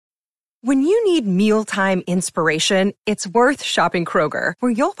When you need mealtime inspiration, it's worth shopping Kroger,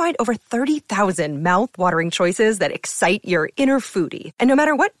 where you'll find over 30,000 mouth-watering choices that excite your inner foodie. And no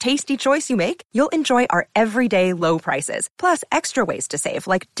matter what tasty choice you make, you'll enjoy our everyday low prices, plus extra ways to save,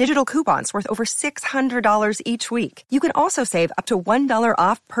 like digital coupons worth over $600 each week. You can also save up to $1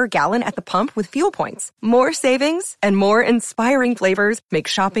 off per gallon at the pump with fuel points. More savings and more inspiring flavors make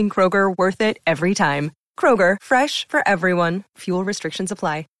shopping Kroger worth it every time. Kroger, fresh for everyone. Fuel restrictions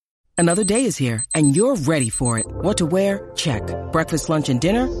apply. Another day is here, and you're ready for it. What to wear? Check. Breakfast, lunch, and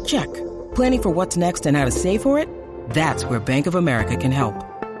dinner? Check. Planning for what's next and how to save for it? That's where Bank of America can help.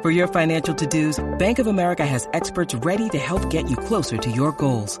 For your financial to-dos, Bank of America has experts ready to help get you closer to your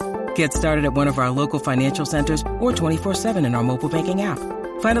goals. Get started at one of our local financial centers or 24/7 in our mobile banking app.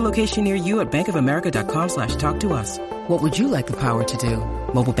 Find a location near you at bankofamerica.com/talktous. What would you like the power to do?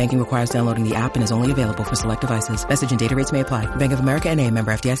 Mobile banking requires downloading the app and is only available for select devices. Message and data rates may apply. Bank of America N.A.,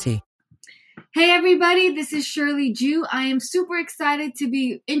 member FDIC. Hey everybody, this is Shirley Ju. I am super excited to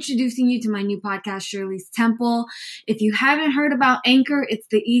be introducing you to my new podcast, Shirley's Temple. If you haven't heard about Anchor, it's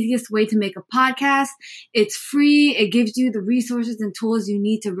the easiest way to make a podcast. It's free. It gives you the resources and tools you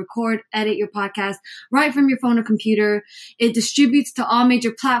need to record, edit your podcast right from your phone or computer. It distributes to all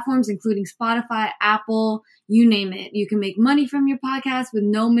major platforms, including Spotify, Apple, you name it. You can make money from your podcast with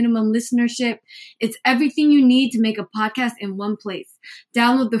no minimum listenership. It's everything you need to make a podcast in one place.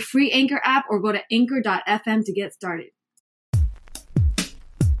 Download the free Anchor app or go to anchor.fm to get started.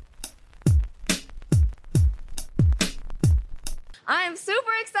 I am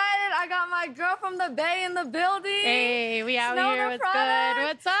super excited. I got my girl from the Bay in the building. Hey, we out Snow here. the What's product. good?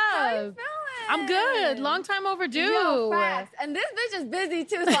 What's up? How you feeling? I'm good. Long time overdue. Yo, facts. And this bitch is busy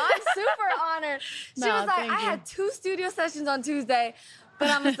too, so I'm super honored. She was like, I had 2 studio sessions on Tuesday, but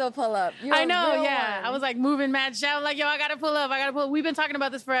I'm gonna still pull up. I know, yeah. One. I was like moving mad shit. I'm like, yo, I gotta pull up. We've been talking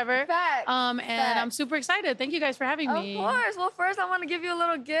about this forever. Facts. And I'm super excited. Thank you guys for having me. Of course. Well, first I want to give you a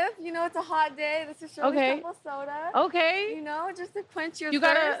little gift. You know, it's a hot day. This is Shirley's Temple soda. Okay. You know, just to quench your You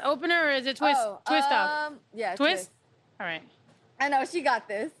thirst. got an opener or is it twist? Twist off? Yeah, twist. All right. I know, she got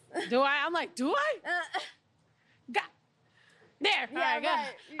this. Do I? I'm like, do I? Got. There. Yeah, All right, right.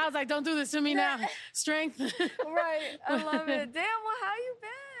 good. I was like, don't do this to me now. Strength. Right. I love it. Damn, well, how you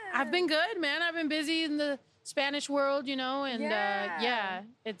been? I've been good, man. I've been busy in the Spanish world, you know, and Yeah.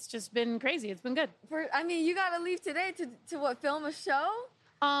 it's just been crazy. It's been good. You got to leave today to what, film a show?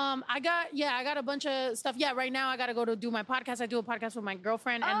 I got a bunch of stuff. Yeah, right now I got to go to do my podcast. I do a podcast with my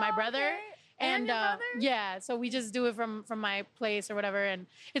girlfriend and my brother. Okay. And your brother? Yeah, so we just do it from my place or whatever, and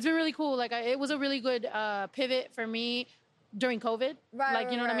it's been really cool. Like it was a really good pivot for me during COVID. Right,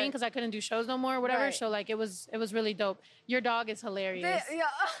 like you know what I mean, right. because I couldn't do shows no more or whatever. Right. So like it was really dope. Your dog is hilarious. Yeah.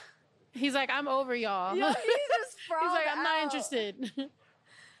 He's like, I'm over y'all. Yo, he's just He's like, I'm not out. interested. Slim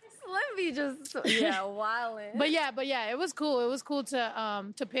B just wildin'. But yeah, it was cool. It was cool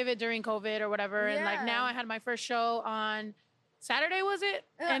to pivot during COVID or whatever. And like Yeah. now I had my first show on Saturday, was it?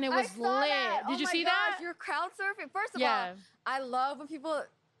 And it I was saw lit. that. Did you see gosh, that? You're crowd surfing. First of Yeah. all, I love when people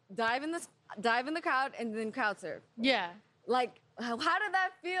dive in the crowd and then crowd surf. Yeah. Like, how did that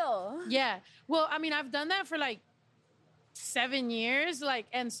feel? Yeah. Well, I mean, I've done that for like 7 years, like,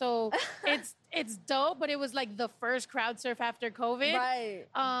 and so it's dope, but it was like the first crowd surf after COVID. Right.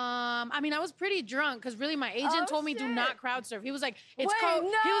 I mean, I was pretty drunk because really my agent told me do shit. not crowd surf. He was like, it's Wait, cold.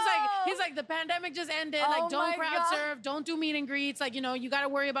 no. He's like, the pandemic just ended. Oh Like, don't my crowd God. surf. Don't do meet and greets. Like, you know, you got to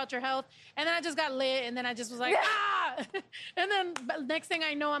worry about your health. And then I just got lit, and then I just was like, and then next thing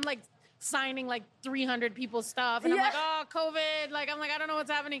I know, I'm like signing like 300 people's stuff, and I'm like, oh, COVID. Like, I'm like, I don't know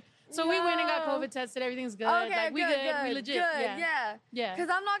what's happening. So we went and got COVID tested. Everything's good. Okay, like, we good. We legit. Good, Yeah. Because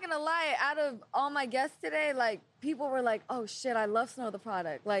I'm not going to lie, out of all my guests today, like, people were like, oh, shit, I love Snow the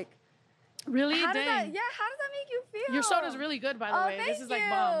product. Like, Really? how does Dang. that make you feel? Your soda's really good, by the way. Thank This is like you.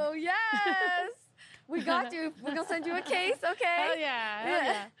 bomb. Yes. We got you. We're going to send you a case, okay? Hell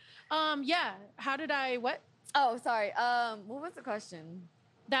yeah. Yeah. How did I, what? Oh, sorry. What was the question?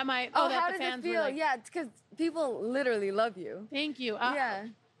 That might, How that does the fans it were feel? like, Yeah, because people literally love you. thank you. Yeah.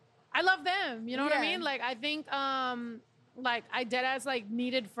 I love them. You know what I Yeah. mean? Like, I think, like, I deadass, like,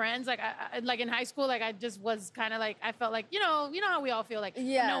 needed friends. Like, I like, in high school, like, I just was kind of like, I felt like, you know how we all feel like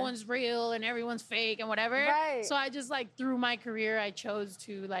Yeah. no one's real and everyone's fake and whatever. Right. So I just, like, through my career, I chose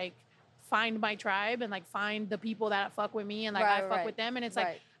to, like, find my tribe and, like, find the people that fuck with me and, like, I fuck with them. And it's like,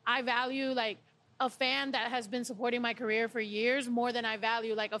 Right. I value, like, a fan that has been supporting my career for years more than I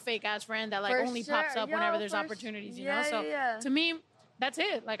value, like, a fake ass friend that, like, For only sure. pops up Yo, whenever there's for opportunities, you yeah, know? So yeah. to me, that's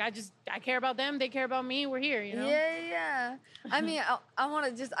it. Like, I care about them. They care about me. We're here, you know? Yeah. I mean, I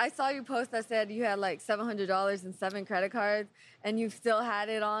want to I saw your post that said you had like $700 in 7 credit cards and you still had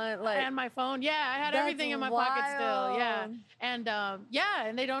it on. Like, and my phone. Yeah, I had everything in my pocket still. Yeah. And,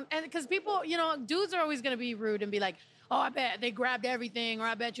 and they don't, and because people, you know, dudes are always going to be rude and be like, oh, I bet they grabbed everything, or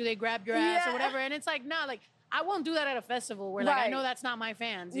I bet you they grabbed your ass or whatever. And it's like, nah, like, I won't do that at a festival where, like, I know that's not my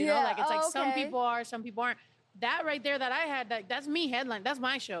fans, you know? Like, it's like some people are, some people aren't. That right there that I had, like, that's me headline. That's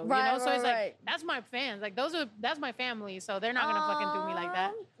my show, you know? So it's like, that's my fans. Like, that's my family, so they're not going to fucking do me like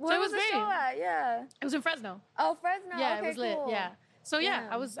that. Where so was the show at? Yeah. It was in Fresno. Oh, Fresno. Yeah, okay, it was lit. cool. Yeah. So, yeah,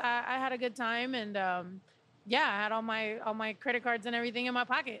 I had a good time, and, I had all my credit cards and everything in my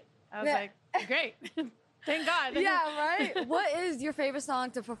pocket. I was like, great. Thank God. Yeah, right? What is your favorite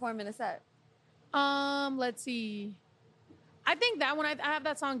song to perform in a set? Let's see. I think that when I have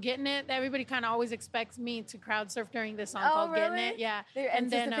that song "Getting It," everybody kind of always expects me to crowd surf during this song called really? "Getting It." Yeah, They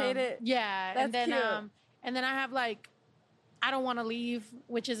anticipate it. Yeah, That's cute. And then I have like "I Don't Want to Leave,"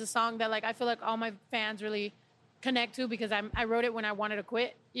 which is a song that like I feel like all my fans really connect to because I wrote it when I wanted to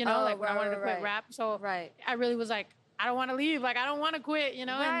quit. You know, when I wanted to quit rap. So I really was like, I don't want to leave. Like I don't want to quit. You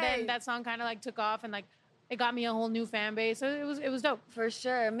know, and then that song kind of like took off and like it got me a whole new fan base. So it was dope for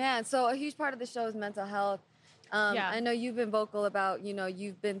sure, man. So a huge part of the show is mental health. I know you've been vocal about,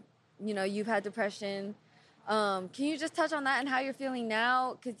 you've had depression. Can you just touch on that and how you're feeling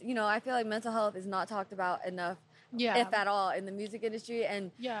now? Because, I feel like mental health is not talked about enough, if at all, in the music industry.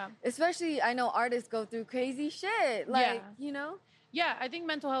 And especially, I know artists go through crazy shit. Like, Yeah, I think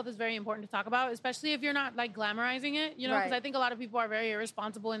mental health is very important to talk about, especially if you're not, like, glamorizing it, because I think a lot of people are very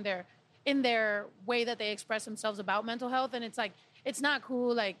irresponsible in their way that they express themselves about mental health. And it's, like, it's not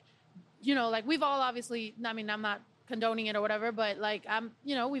cool, like, like we've all obviously, I mean, I'm not condoning it or whatever, but like,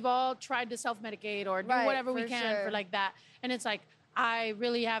 we've all tried to self-medicate or do whatever we can for like that. And it's like, I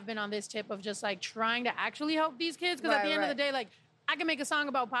really have been on this tip of just like trying to actually help these kids. Cause at the end of the day, like I can make a song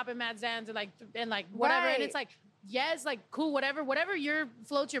about popping mad Zans and like whatever. And it's like, yes, like cool, whatever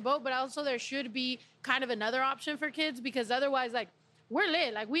floats your boat. But also there should be kind of another option for kids because otherwise like we're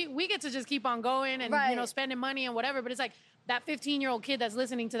lit. Like we get to just keep on going and, spending money and whatever. But it's like, that 15-year-old kid that's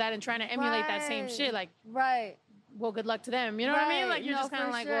listening to that and trying to emulate that same shit, like, well, good luck to them. You know what I mean? Like, you're just kind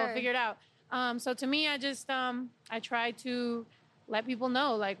of like, well, figure it out. So to me, I just, I try to let people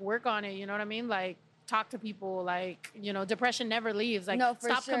know, like, work on it. You know what I mean? Like, talk to people. Like, depression never leaves. Like,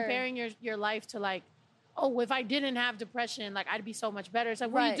 stop comparing your life to, like, oh, if I didn't have depression, like, I'd be so much better. It's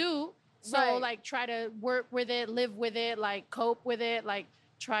like, well, you do. So, like, try to work with it, live with it, like, cope with it, like,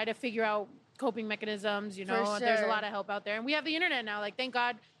 try to figure out coping mechanisms, there's a lot of help out there. And we have the internet now. Like, thank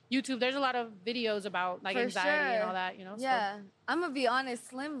God, YouTube, there's a lot of videos about, like, anxiety and all that, Yeah. So. I'm going to be honest,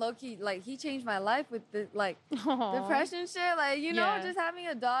 Slim, low-key, like, he changed my life with the, like, depression shit. Like, just having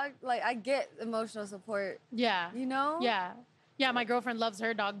a dog, like, I get emotional support. Yeah. Yeah. Yeah, my girlfriend loves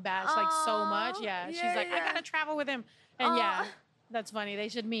her dog, Bash, like, so much. Yeah. She's like, I got to travel with him. And, that's funny. They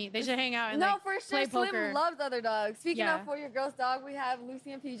should meet. They should hang out and play poker. Slim loves other dogs. Speaking of For Your Girl's Dog, we have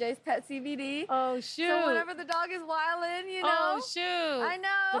Lucy and PJ's Pet CBD. Oh, shoot. So whenever the dog is wildin', Oh, shoot. I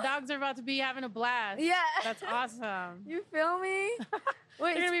know. The dogs are about to be having a blast. Yeah. That's awesome. You feel me?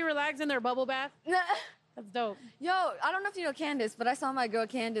 They're going to be relaxed in their bubble bath. That's dope. Yo, I don't know if you know Candace, but I saw my girl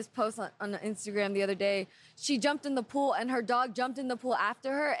Candace post on Instagram the other day. She jumped in the pool and her dog jumped in the pool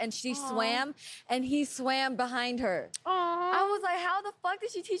after her and she swam and he swam behind her. I was like, how the fuck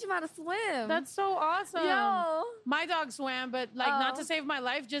did she teach him how to swim? That's so awesome. Yo. My dog swam, but like not to save my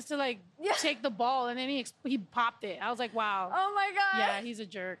life, just to like take the ball and then he popped it. I was like, wow. Oh my God. Yeah, he's a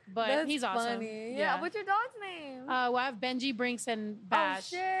jerk, but he's awesome. Funny. Yeah. What's your dog's name? Well, I have Benji, Brinks, and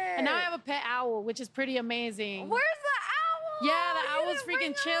Bash. Oh, shit. And now I have a pet owl, which is pretty amazing. Where's the owl? Yeah, the owl's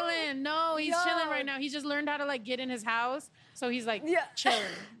freaking chilling. No, he's chilling right now. He just learned how to like get in his house. So he's like chilling.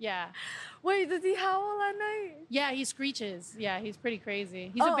 Yeah. Wait, does he howl at night? Yeah, he screeches. Yeah, he's pretty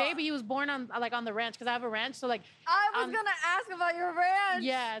crazy. He's a baby. He was born on the ranch because I have a ranch. So like, I was gonna ask about your ranch.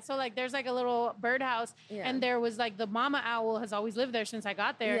 Yeah, so like, there's like a little birdhouse, and there was like the mama owl has always lived there since I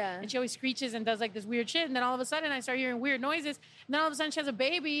got there, and she always screeches and does like this weird shit. And then all of a sudden, I start hearing weird noises. And then all of a sudden, she has a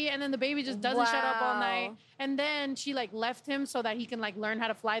baby, and then the baby just doesn't shut up all night. And then she like left him so that he can like learn how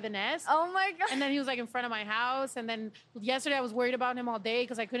to fly the nest. Oh my God. And then he was like in front of my house. And then yesterday I was worried about him all day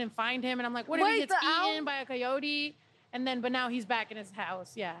because I couldn't find him. And I'm like, what if he gets eaten by a coyote? And then, but now he's back in his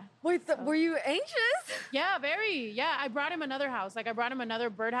house. Yeah. Wait, were you anxious? Yeah, very. Yeah, I brought him another house. Like I brought him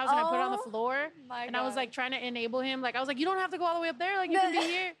another birdhouse and I put it on the floor. And I was like trying to enable him. Like I was like, you don't have to go all the way up there. Like you can be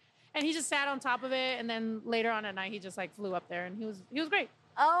here. And he just sat on top of it. And then later on at night, he just like flew up there and he was great.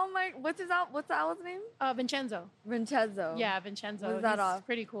 Oh my, what's the owl's name? Vincenzo. Vincenzo. Yeah, Vincenzo. Was that off?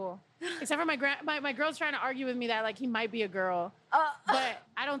 Pretty cool. Except for my girl's trying to argue with me that like he might be a girl, but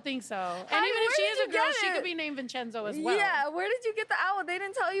I don't think so. And even if she is a girl, she could be named Vincenzo as well. Yeah, where did you get the owl? They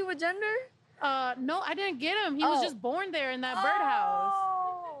didn't tell you what gender? No, I didn't get him. He was just born there in that birdhouse.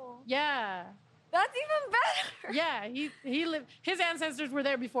 Oh. Yeah. That's even better. Yeah, he lived. His ancestors were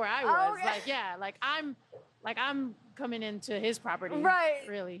there before I was. Okay. I'm coming into his property. Right.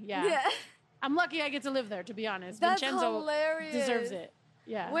 Really. Yeah. I'm lucky I get to live there. To be honest, That's Vincenzo hilarious. deserves it.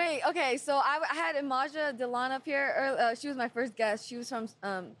 Yeah. Wait. Okay. So I had Imaja Dilan up here. She was my first guest. She was from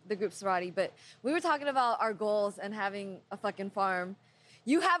the group Sorority, but we were talking about our goals and having a fucking farm.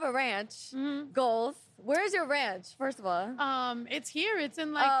 You have a ranch. Goals. Where's your ranch, first of all? It's here. It's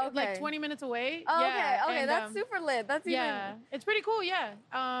in like 20 minutes away. Oh, yeah. Okay. And, That's super lit. That's yeah. It's pretty cool. Yeah.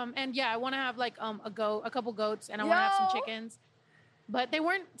 And yeah, I want to have like a couple goats, and I want to have some chickens. But they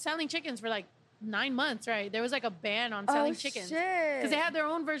weren't selling chickens for like 9 months, right? There was like a ban on selling chickens because they had their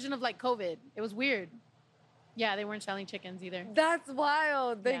own version of like COVID. It was weird. Yeah, they weren't selling chickens either. That's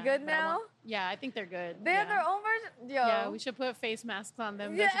wild. They good now? Yeah, I think they're good. They have their own version? Yo. Yeah, we should put face masks on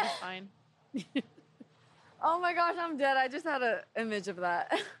them. That should be fine. Oh my gosh, I'm dead. I just had an image of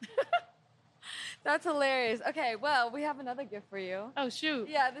that. That's hilarious. Okay, well, we have another gift for you. Oh, shoot.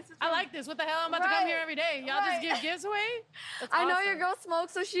 Yeah, this is I like this. What the hell? I'm about to come here every day. Y'all just give gifts away? That's I know awesome. your girl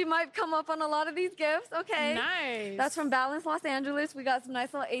smokes, so she might come up on a lot of these gifts. Okay. Nice. That's from Balance Los Angeles. We got some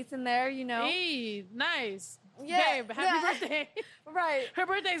nice little eights in there, you know. Hey, nice. Yeah. Babe, happy birthday. Right. Her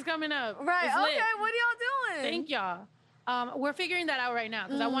birthday's coming up. Right. It's okay, lit. what are y'all doing? Thank y'all. We're figuring that out right now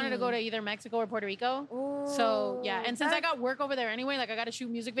because I wanted to go to either Mexico or Puerto Rico. Ooh, so, yeah. And since I got work over there anyway, like I got to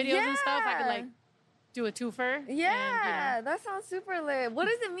shoot music videos and stuff, I could like do a twofer. Yeah, that sounds super lit. What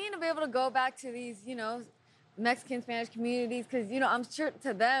does it mean to be able to go back to these, you know, Mexican Spanish communities? Because, you know, I'm sure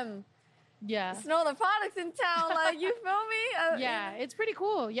to them, it's no other products in town. Like, you feel me? Yeah, it's pretty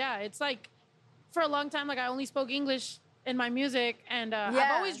cool. Yeah, it's like for a long time, like I only spoke English in my music, and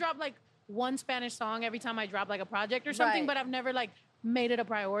I've always dropped like one Spanish song every time I drop like a project or something, but I've never like made it a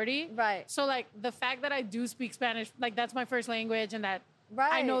priority. Right. So like the fact that I do speak Spanish, like that's my first language, and that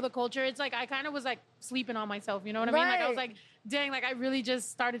I know the culture. It's like I kind of was like sleeping on myself. You know what I mean? Like I was like, dang, like I really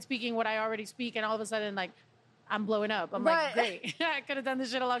just started speaking what I already speak, and all of a sudden like I'm blowing up. I'm like, great. I could have done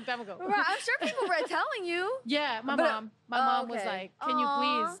this shit a long time ago. Right. I'm sure people were telling you. Yeah, my mom was like, can you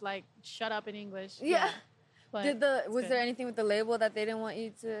please like shut up in English? Yeah. But was there anything with the label that they didn't want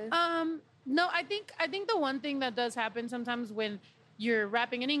you to? No, I think the one thing that does happen sometimes when you're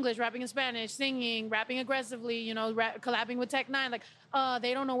rapping in English, rapping in Spanish, singing, rapping aggressively, you know, collabing with Tech Nine, like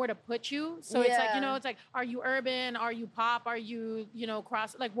they don't know where to put you. So it's like, you know, it's like, are you urban? Are you pop? Are you, you know,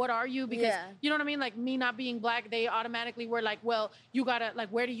 cross? Like, what are you? Because you know what I mean? Like me not being black, they automatically were like, well, you gotta like,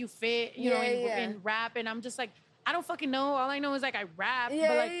 where do you fit? You know, in rap, and I'm just like, I don't fucking know. All I know is like I rap, but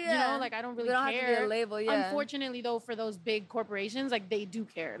like you know, like I don't really care. Have to be a label, Unfortunately, though, for those big corporations, like they do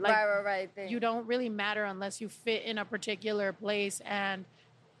care. Like, right. You don't really matter unless you fit in a particular place, and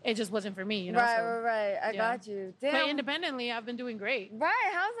it just wasn't for me. You know, right. I got you. Damn. But independently, I've been doing great. Right?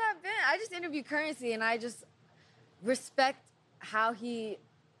 How's that been? I just interviewed Currency, and I just respect how he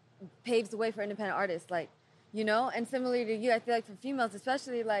paves the way for independent artists. Like, you know, and similarly to you, I feel like for females,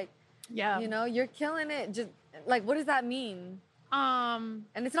 especially, like, you know, you're killing it. Just like, what does that mean? And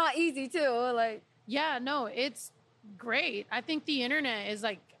it's not easy too. Like, yeah, no, it's great. I think the internet is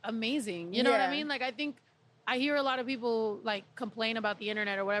like amazing. You know what I mean? Like, I think I hear a lot of people like complain about the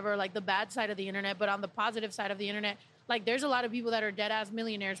internet or whatever, like the bad side of the internet, but on the positive side of the internet, like there's a lot of people that are dead ass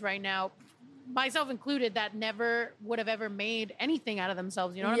millionaires right now, myself included, that never would have ever made anything out of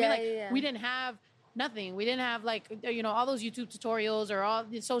themselves. You know what I mean? Like we didn't have nothing. We didn't have like, you know, all those YouTube tutorials or all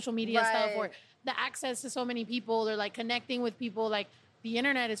the social media stuff or the access to so many people or like connecting with people. Like the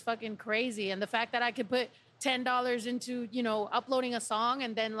internet is fucking crazy. And the fact that I could put $10 into, you know, uploading a song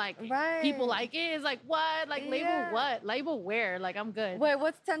and then like people like it is like, what? Like label what? Label where? Like I'm good. Wait,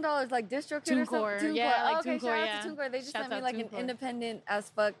 what's $10? Like DistroKid or something? TuneCore. Yeah, like okay, TuneCore, shout out to TuneCore. They just sent me like an independent as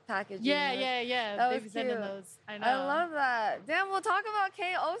fuck package. Yeah. They've been sending those. I know. I love that. Damn, we'll talk about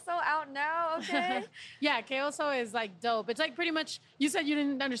K Oso out now, okay? Yeah, K Oso is like dope. It's like pretty much, you said you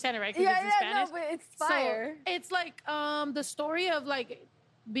didn't understand it, right? Because it's in Spanish. No, but it's fire. So it's like the story of like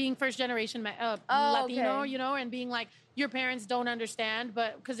being first generation Latino, you know, and being like your parents don't understand,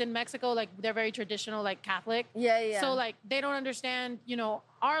 but because in Mexico, like they're very traditional, like Catholic. So like they don't understand, you know,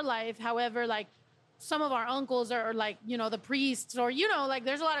 our life. However, like some of our uncles are like, you know, the priests or, you know, like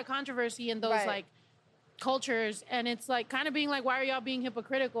there's a lot of controversy in those like cultures. And it's like kind of being like, why are y'all being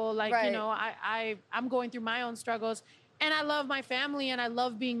hypocritical? Like, you know, I'm going through my own struggles. and I love my family and I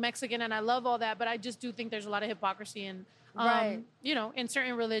love being Mexican and I love all that, but I just do think there's a lot of hypocrisy in, you know, in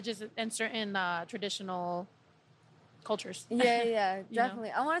certain religious and certain traditional cultures. Yeah, definitely.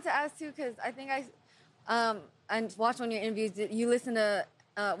 know? I wanted to ask too, because I think I watched one of your interviews. You listen to,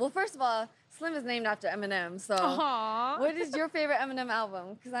 well, first of all, Slim is named after Eminem. So, what is your favorite Eminem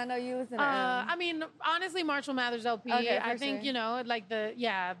album? Because I know you listen to Eminem. I mean, honestly, Marshall Mathers LP. Okay, I think you know, like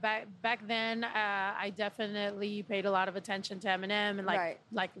back then, I definitely paid a lot of attention to Eminem and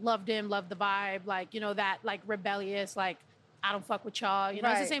like loved him, loved the vibe, like you know that like rebellious like. I don't fuck with y'all. You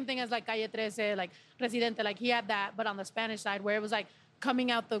know, it's the same thing as like Calle 13, like Residente. Like he had that, but on the Spanish side where it was like coming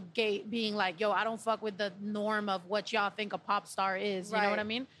out the gate being like, yo, I don't fuck with the norm of what y'all think a pop star is. You know what I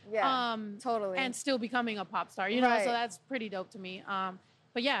mean? Yeah, totally. And still becoming a pop star, you know? So that's pretty dope to me.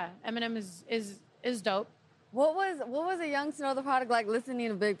 But yeah, Eminem is dope. What was a Young Snow the Product like listening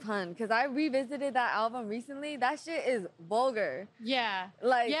to Big Pun? Because I revisited that album recently. That shit is vulgar. Yeah.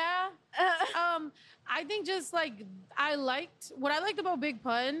 Like I think just like what I liked about Big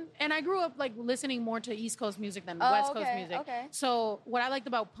Pun, and I grew up like listening more to East Coast music than West Coast music. Okay. So what I liked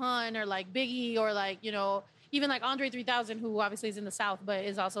about Pun or like Biggie or like, you know, even like Andre 3000, who obviously is in the South, but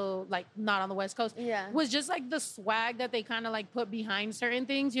is also like not on the West Coast, was just like the swag that they kind of like put behind certain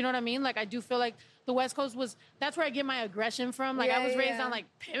things. You know what I mean? Like I do feel like the West Coast that's where I get my aggression from. Like I was raised on like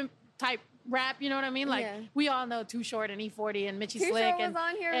pimp type rap, you know what I mean? Like we all know Too Short and E40 and Mitchie Slick was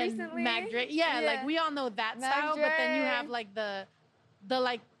on here recently. Mac Dre. Yeah, like we all know that Mac style, Dre. but then you have like the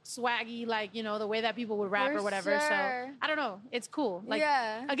like swaggy, like, you know, the way that people would rap or whatever. So I don't know. It's cool. Like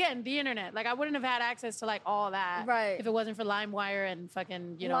again, the internet. Like I wouldn't have had access to like all that if it wasn't for LimeWire and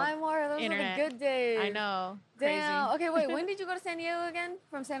fucking, you know, LimeWire, those internet. were the good days. I know. Damn. Crazy. Okay, wait, when did you go to San Diego again?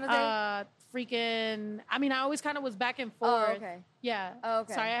 From San Jose? I mean, I always kind of was back and forth. Oh, okay. Yeah. Oh,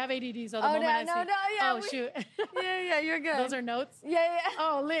 okay. Sorry, I have ADD, so the moment I see... yeah. Shoot. Yeah, you're good. Those are notes? Yeah.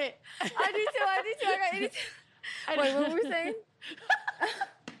 Oh, lit. I do too. I got ADD. Wait, what were we saying?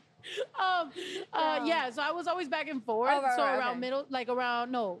 Yeah, so I was always back and forth.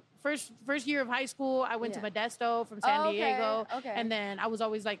 First year of high school, I went to Modesto from San Diego. Okay. And then I was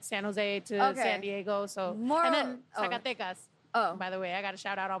always like San Jose to San Diego. So and then Zacatecas. Oh. By the way, I got to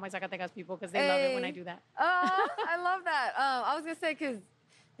shout out all my Zacatecas people because they love it when I do that. Oh, I love that. I was going to say, because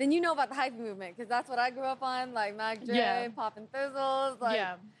then you know about the hyphy movement, because that's what I grew up on, like Mac Dre, Poppin' Thizzles. Like,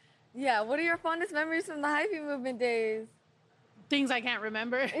 yeah, what are your fondest memories from the hyphy movement days? Things I can't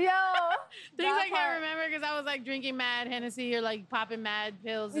remember. Yo! Things I can't remember because I was like drinking mad Hennessy or like popping mad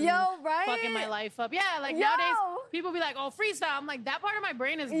pills and fucking my life up. Yeah, like nowadays people be like, oh, freestyle. I'm like, that part of my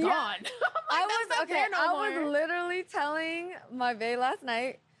brain is gone. Like, I was literally telling my bae last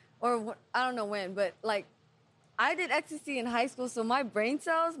night, or I don't know when, but like I did ecstasy in high school, so my brain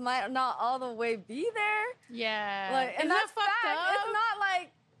cells might not all the way be there. Yeah. Like, and that's fucked up. It's not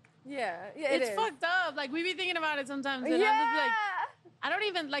like it's fucked up. Like, we be thinking about it sometimes, and I'm just like, I don't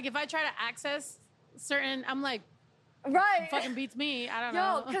even, like, if I try to access certain, I'm like, right. Fucking beats me. I don't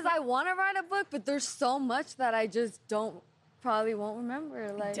know. Because I want to write a book, but there's so much that I just probably won't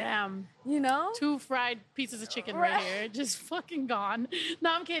remember. Like, damn. You know? 2 fried pieces of chicken right here. Just fucking gone.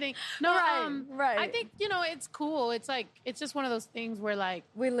 No, I'm kidding. No, right. I think, you know, it's cool. It's like, it's just one of those things where like...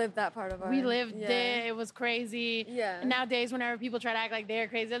 We lived that part of our... We lived it. It was crazy. Yeah. And nowadays, whenever people try to act like they're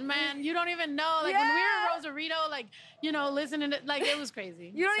crazy, man, you don't even know. Like, when we were in Rosarito, like, you know, listening to... Like, it was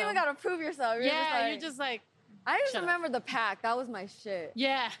crazy. You don't even got to prove yourself. You're just like... I just remember the Pack. That was my shit.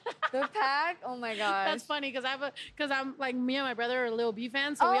 Yeah. The Pack. Oh my gosh. That's funny because I'm like, me and my brother are Lil B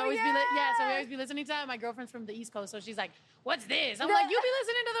fans, so we always be listening to that. My girlfriend's from the East Coast, so she's like, "What's this?" I'm like, "You be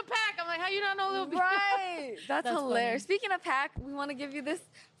listening to the Pack." I'm like, "How you not know Lil B?" Right. That's hilarious. Funny. Speaking of Pack, we want to give you this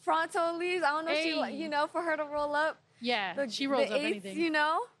Fronto leaves. I don't know if you know, for her to roll up. Yeah, she rolls up anything. You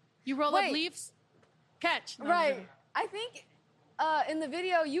know. You roll up leaves. Catch. No, right. I think. In the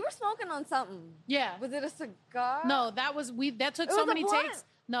video, you were smoking on something. Yeah. Was it a cigar? No, that took so many takes.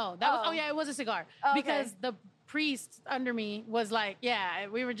 No, it was a cigar. Because the priest under me was like,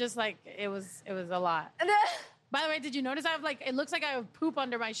 we were just like, it was a lot. By the way, did you notice I have like, it looks like I have poop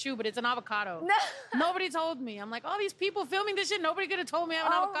under my shoe, but it's an avocado. No. Nobody told me. I'm like, all these people filming this shit, nobody could have told me I have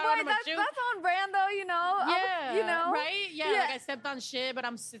an avocado under my shoe. That's on brand though, you know? Yeah. You know? Right? Yeah, like I stepped on shit, but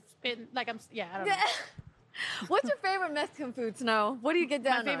I'm spitting, like I don't know. What's your favorite Mexican food, Snow? What do you get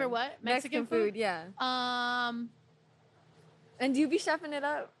down on? My favorite what? Mexican food, yeah. And do you be chefing it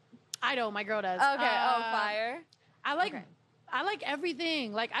up? I don't. My girl does. Okay. Fire. I like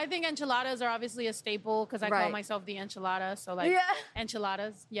everything. Like, I think enchiladas are obviously a staple because I call myself the enchilada. So, like,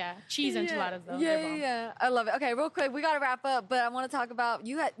 enchiladas. Yeah. Cheese enchiladas, though. Yeah. I love it. Okay, real quick. We got to wrap up, but I want to talk about,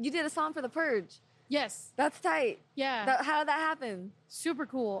 you did a song for The Purge. Yes. That's tight. Yeah. How did that happen? Super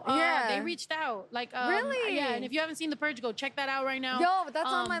cool. Yeah. They reached out. Like, really? Yeah. And if you haven't seen The Purge, go check that out right now. Yo, that's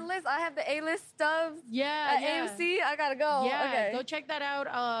on my list. I have the A-list stuff. Yeah. At AMC. I gotta go. Yeah. Okay. Go check that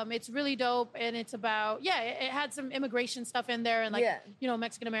out. It's really dope. And it's about, it had some immigration stuff in there and like,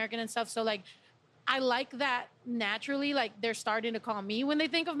 Mexican American and stuff. So like, I like that naturally. Like they're starting to call me when they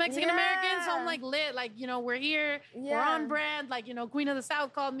think of Mexican Americans. So I'm like lit. Like, we're here. We're on brand. Like, Queen of the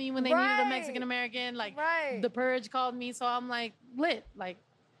South called me when they needed a Mexican American. Like The Purge called me. So I'm like lit. Like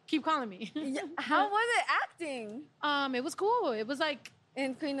keep calling me. How was it acting? It was cool. It was like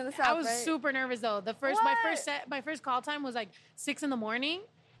in Queen of the South. I was super nervous though. My first call time was like 6 a.m.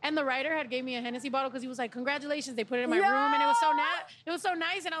 And the writer had gave me a Hennessy bottle because he was like, "Congratulations!" They put it in my room, and it was so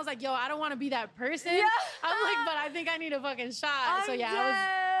nice. And I was like, "Yo, I don't want to be that person." Yeah. I'm like, but I think I need a fucking shot.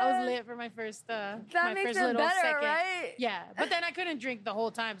 I was lit for my first. That makes it better, second. Right? Yeah, but then I couldn't drink the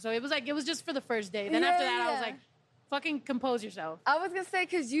whole time, so it was just for the first day. Then after that, I was like, "Fucking compose yourself." I was gonna say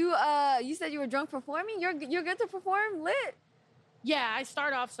because you said you were drunk performing. You're good to perform lit. Yeah, I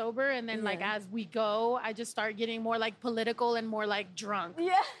start off sober, and then like as we go, I just start getting more like political and more like drunk.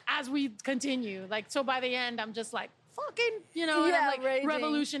 Yeah. As we continue, like so by the end, I'm just like fucking, and I'm like raging.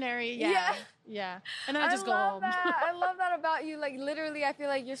 Revolutionary. Yeah. And then I just go home. I love that about you. Like literally, I feel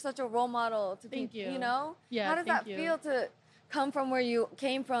like you're such a role model to people. Thank you. Yeah. How does that feel to come from where you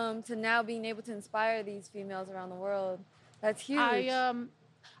came from to now being able to inspire these females around the world? That's huge. I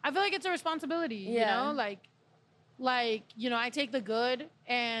feel like it's a responsibility. Like, I take the good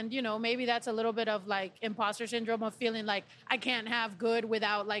and, maybe that's a little bit of like imposter syndrome of feeling like I can't have good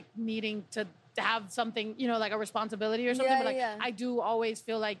without like needing to have something, like a responsibility or something. But I do always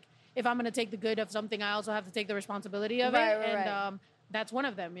feel like if I'm going to take the good of something, I also have to take the responsibility of it. And that's one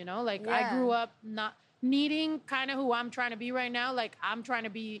of them, Like I grew up not needing kind of who I'm trying to be right now. Like I'm trying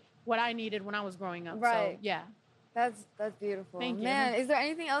to be what I needed when I was growing up. Right. So, yeah. That's beautiful. Thank you. Man, is there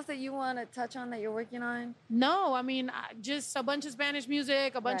anything else that you want to touch on that you're working on? No, I mean, just a bunch of Spanish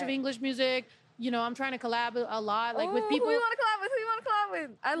music, a bunch of English music. I'm trying to collab a lot, like with people. Who you want to collab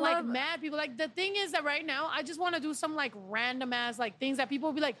with? I love like mad people. Like the thing is that right now, I just want to do some like random ass like things that people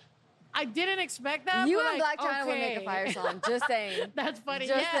will be like, I didn't expect that. You but, and like, Blac Chyna would make a fire song. Just saying. That's funny.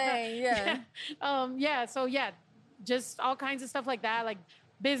 Just saying. Yeah. So just all kinds of stuff like that, like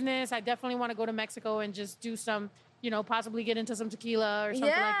business. I definitely want to go to Mexico and just do some. Possibly get into some tequila or something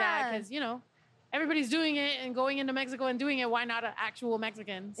like that. Because, everybody's doing it and going into Mexico and doing it. Why not an actual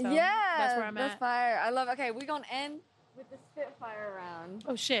Mexican? So that's where I'm at. That's fire. I love it. Okay, we're going to end with the Spitfire round.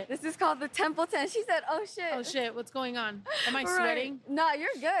 Oh, shit. This is called the Templeton. She said, oh, shit. Oh, shit. What's going on? Am I sweating? No, you're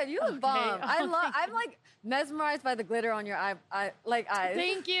good. You look bomb. I'm like mesmerized by the glitter on your eyes.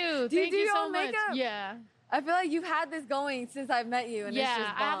 Thank you. Do you do your so own much. makeup? Yeah. I feel like you've had this going since I've met you, and it's just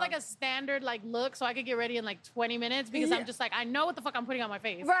bomb. I have like a standard like look, so I could get ready in like 20 minutes because I'm just like I know what the fuck I'm putting on my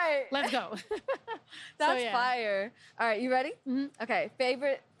face. Right. Let's go. That's fire. All right, you ready? Mm-hmm. Okay.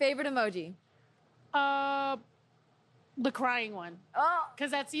 Favorite emoji. The crying one. Oh.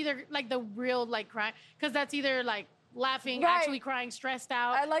 Because that's either like the real like crying. Because that's either like laughing, Right. actually crying, stressed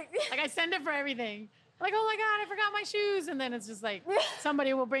out. I like I send it for everything. Like, oh my God, I forgot my shoes. And then it's just like,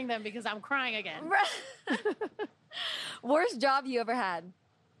 somebody will bring them because I'm crying again. Worst job you ever had?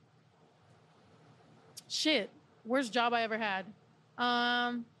 Shit. Worst job I ever had.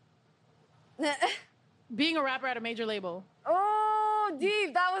 Being a rapper at a major label. Oh,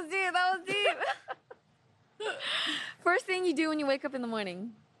 deep. That was deep. First thing you do when you wake up in the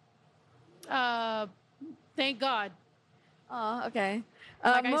morning? Thank God. Oh, okay.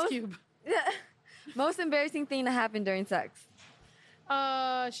 Like Ice Cube. Most embarrassing thing that happened during sex?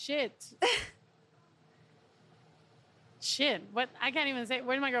 Shit. Shit. What? I can't even say.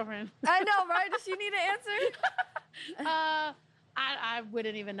 Where's my girlfriend? I know, right? Does she need an answer? I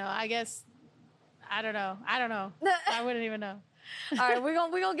wouldn't even know. I guess. I don't know. I wouldn't even know. All right, we're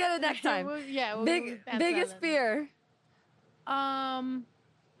gonna get it next time. Biggest fear.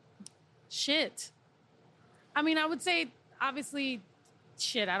 Shit. I mean, I would say obviously.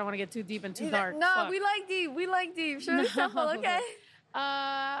 Shit, I don't want to get too deep and too dark. No, Fuck. we like deep. Sure, it's simple, okay?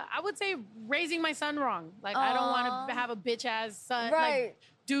 I would say raising my son wrong. Like, I don't want to have a bitch ass son. Right. Like,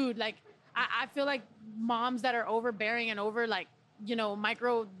 dude, like, I feel like moms that are overbearing and over, like,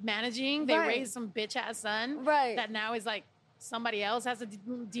 micromanaging, they raise some bitch ass son. Right. That now is like, somebody else has to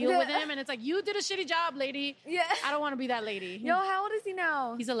deal with him. And it's like, you did a shitty job, lady. Yeah. I don't want to be that lady. Yo, how old is he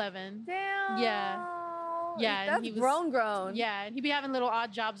now? He's 11. Damn. Yeah. Yeah, that's and he was grown. Yeah, and he'd be having little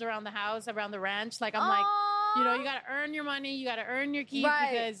odd jobs around the house, around the ranch. Like I'm like, you got to earn your money, you got to earn your keep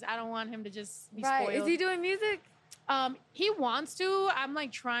because I don't want him to just be spoiled. Is he doing music? He wants to. I'm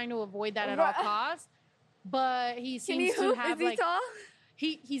like trying to avoid that at all costs. But he seems to have Is he tall?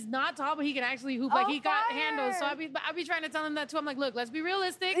 He's not tall, but he can actually hoop. Like, he got handles. So I'll be trying to tell him that, too. I'm like, look, let's be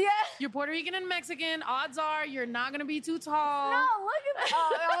realistic. Yeah. You're Puerto Rican and Mexican. Odds are you're not going to be too tall. No, look at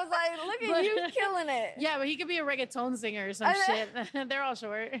that. I was like, look at you killing it. Yeah, but he could be a reggaeton singer or some shit. They're all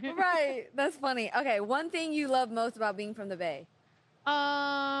short. Right. That's funny. Okay, one thing you love most about being from the Bay?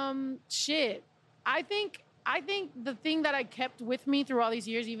 Shit. I think the thing that I kept with me through all these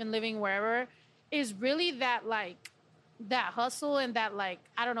years, even living wherever, is really that, like, that hustle and that, like,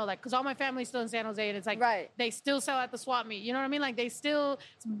 I don't know, like, because all my family's still in San Jose, and it's like, they still sell at the swap meet. You know what I mean? Like, they still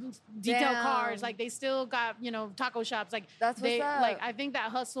detail cars. Like, they still got, you know, taco shops. Like, that's what's up. Like, I think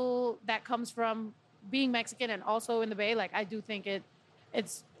that hustle that comes from being Mexican and also in the Bay, like, I do think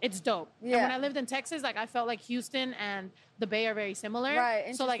it's dope. Yeah. And when I lived in Texas, like, I felt like Houston and the Bay are very similar.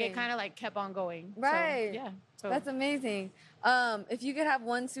 Right. So, like, it kind of, like, kept on going. Right. So, yeah. So that's amazing. If you could have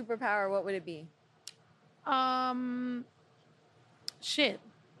one superpower, what would it be? Shit.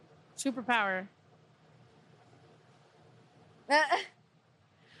 Superpower.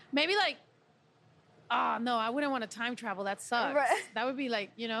 Maybe like, no, I wouldn't want to time travel. That sucks. Right. That would be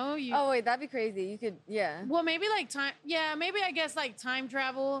like, you know, oh wait, that'd be crazy. You could, yeah. Well, maybe like maybe I guess like time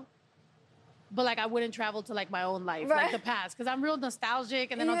travel, but like I wouldn't travel to like my own life, like the past, because I'm real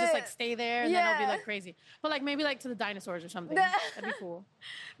nostalgic, and then I'll just like stay there, and then I'll be like crazy. But like maybe like to the dinosaurs or something. That'd be cool.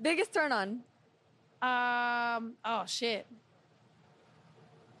 Biggest turn on? Oh shit.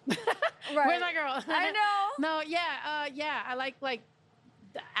 Right. Where's my girl? I know. No, yeah, I like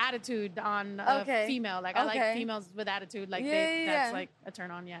the attitude on female. Like I like females with attitude. Like that's like a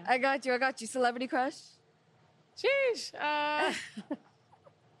turn on. Yeah. I got you. Celebrity crush? Sheesh.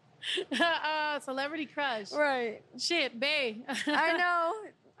 Celebrity crush. Right. Shit, bae. I know.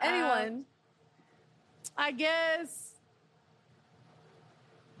 Anyone. I guess.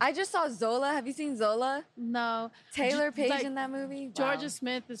 I just saw Zola. Have you seen Zola? No. Taylor Page in that movie? Wow. Georgia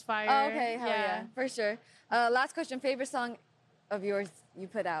Smith is fire. Oh, okay, hell yeah. For sure. Last question. Favorite song of yours you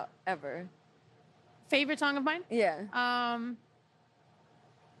put out ever? Favorite song of mine? Yeah.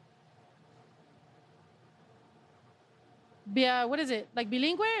 What is it? Like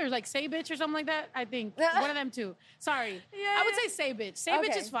Bilingüe or like Say Bitch or something like that? I think. One of them two. Sorry. I would say Say Bitch. Say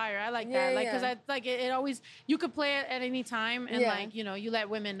Bitch is fire. I like that. Like, because I like it always, you could play it at any time, and like, you know, you let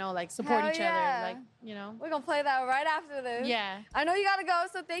women know, like, support each other. Like, you know. We're going to play that right after this. Yeah. I know you got to go,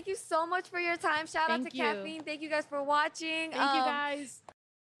 so thank you so much for your time. Shout out to Caffeine. Thank you guys for watching. Thank you guys.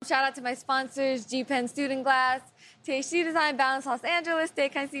 Shout out to my sponsors, G Pen Student Glass, THC Design, Balance Los Angeles, Stay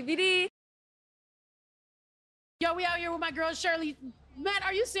Kind CBD. Yo, we out here with my girl, Shirley. Matt,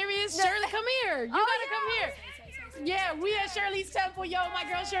 are you serious? Shirley, come here. You gotta come here. Yeah, we at Shirley's Temple. Yo, my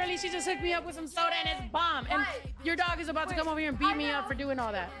girl, Shirley, she just hooked me up with some soda, and it's bomb. And your dog is about to come over here and beat me up for doing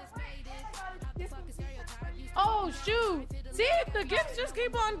all that. Oh, shoot. See, the gifts just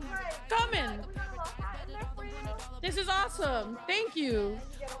keep on coming. This is awesome. Thank you.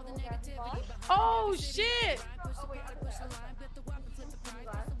 Oh, shit.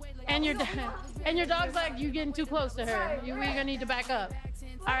 And your dog's like, you getting too close to her. We're gonna need to back up.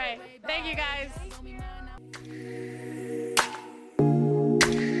 All right. Thank you, guys.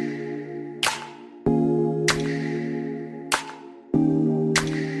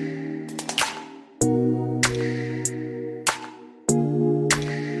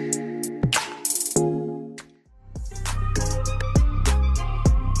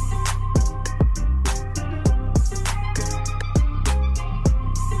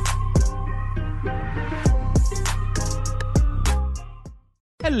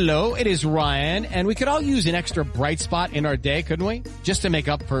 Hello, it is Ryan, and we could all use an extra bright spot in our day, couldn't we? Just to make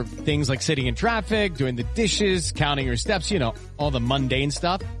up for things like sitting in traffic, doing the dishes, counting your steps, you know, all the mundane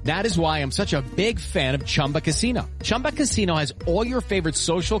stuff. That is why I'm such a big fan of Chumba Casino. Chumba Casino has all your favorite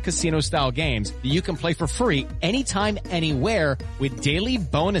social casino-style games that you can play for free anytime, anywhere with daily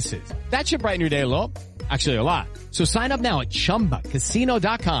bonuses. That should brighten your day a little. Actually, a lot. So sign up now at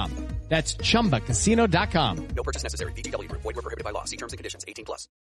ChumbaCasino.com. That's ChumbaCasino.com. No purchase necessary. VGW Group. Void where prohibited by law. See terms and conditions. 18+.